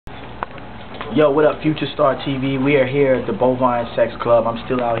Yo, what up, Future Star TV? We are here at the Bovine Sex Club. I'm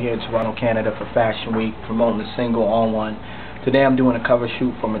still out here in Toronto, Canada for Fashion Week, promoting the single On One. Today I'm doing a cover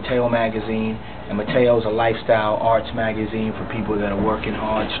shoot for Mateo magazine, and Mateo is a lifestyle arts magazine for people that are working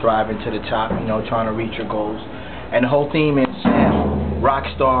hard, striving to the top, you know, trying to reach your goals. And the whole theme is rock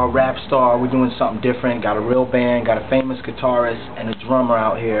star, rap star. We're doing something different. Got a real band, got a famous guitarist and a drummer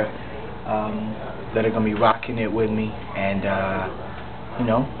out here that are going to be rocking it with me. And you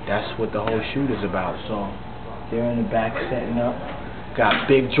know, that's what the whole shoot is about. So they're in the back setting up. Got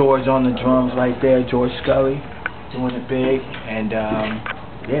Big George on the drums right there, George Scully doing it big, and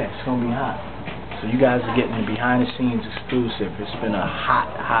yeah, it's gonna be hot. So you guys are getting the behind the scenes exclusive. It's been a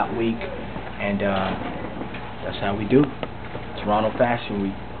hot week, and that's how we do. Toronto Fashion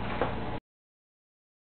Week.